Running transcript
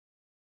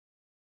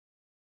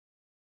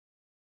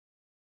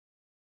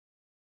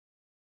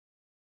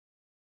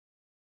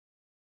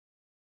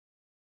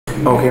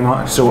Okay,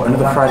 Mark, so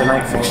another Friday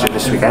night fixture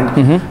this weekend.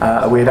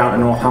 We're down to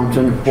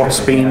Northampton. What's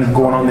been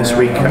going on this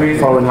week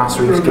following last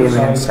week's game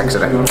against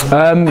Exeter?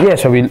 Yeah,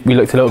 so we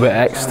looked a little bit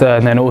at Exeter,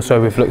 and then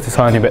also we've looked a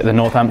tiny bit at the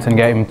Northampton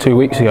game 2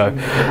 weeks ago.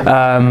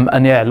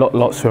 And yeah,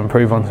 lots to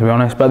improve on, to be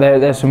honest. But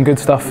there's some good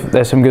stuff.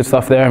 There's some good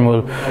stuff there, and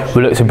we'll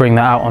look to bring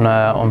that out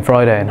on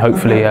Friday and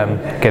hopefully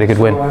get a good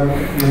win.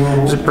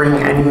 Does it bring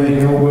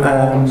any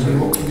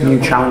new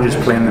challenges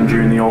playing them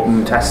during the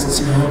autumn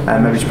tests?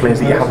 Maybe just players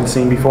that you haven't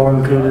seen before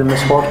included in the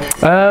squad?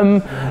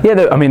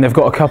 Yeah, I mean they've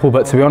got a couple,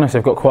 but to be honest,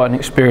 they've got quite an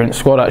experienced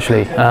squad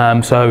actually.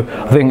 So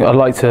I think I'd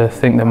like to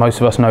think that most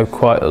of us know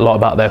quite a lot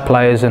about their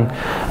players and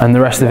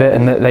the rest of it,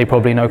 and that they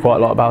probably know quite a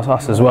lot about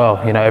us as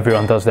well. You know,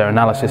 everyone does their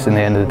analysis in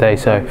the end of the day.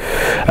 So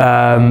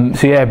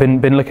yeah,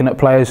 been looking at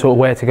players, sort of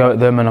where to go at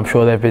them, and I'm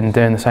sure they've been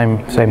doing the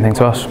same thing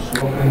to us.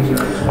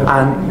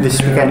 And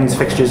this weekend's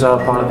fixtures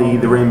are part of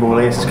the Rainbow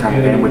Laces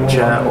campaign, which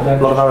a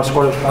lot of our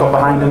squad have got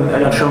behind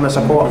and shown their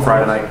support on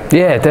Friday night.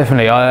 Yeah,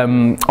 definitely.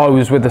 I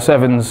was with the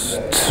Sevens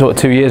sort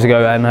of 2 years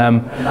ago, and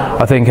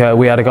I think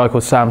we had a guy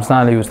called Sam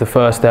Stanley, who was the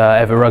first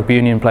ever rugby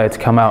union player to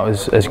come out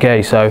as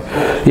gay. So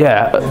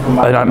yeah,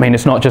 I mean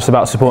it's not just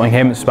about supporting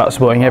him, it's about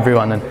supporting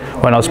everyone. And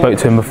when I spoke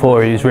to him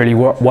before, he was really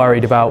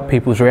worried about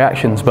people's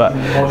reactions, but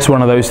it's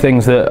one of those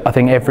things that I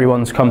think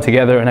everyone's come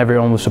together and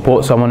everyone will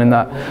support someone in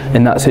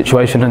that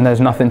situation, and there's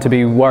nothing to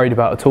be worried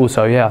about at all.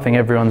 So yeah, I think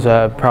everyone's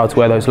proud to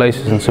wear those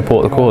laces and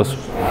support the cause.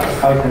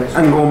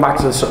 And going back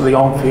to the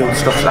on-field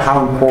stuff, so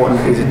how important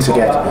is it to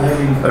get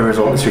a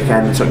result this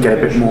weekend and sort of get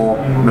a bit more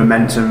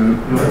momentum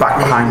back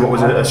behind what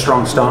was a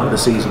strong start of the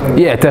season?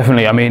 Yeah,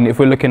 definitely. I mean, if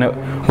we're looking at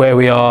where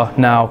we are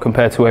now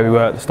compared to where we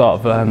were at the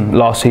start of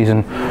last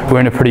season, we're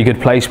in a pretty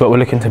good place, but we're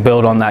looking to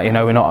build on that. You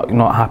know, we're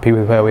not happy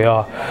with where we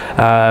are.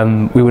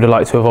 We would have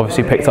liked to have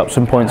obviously picked up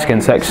some points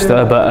against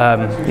Exeter,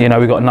 but you know,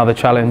 we've got another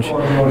challenge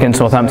against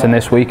Northampton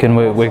this week, and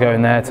we're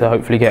going there to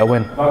hopefully get a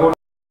win.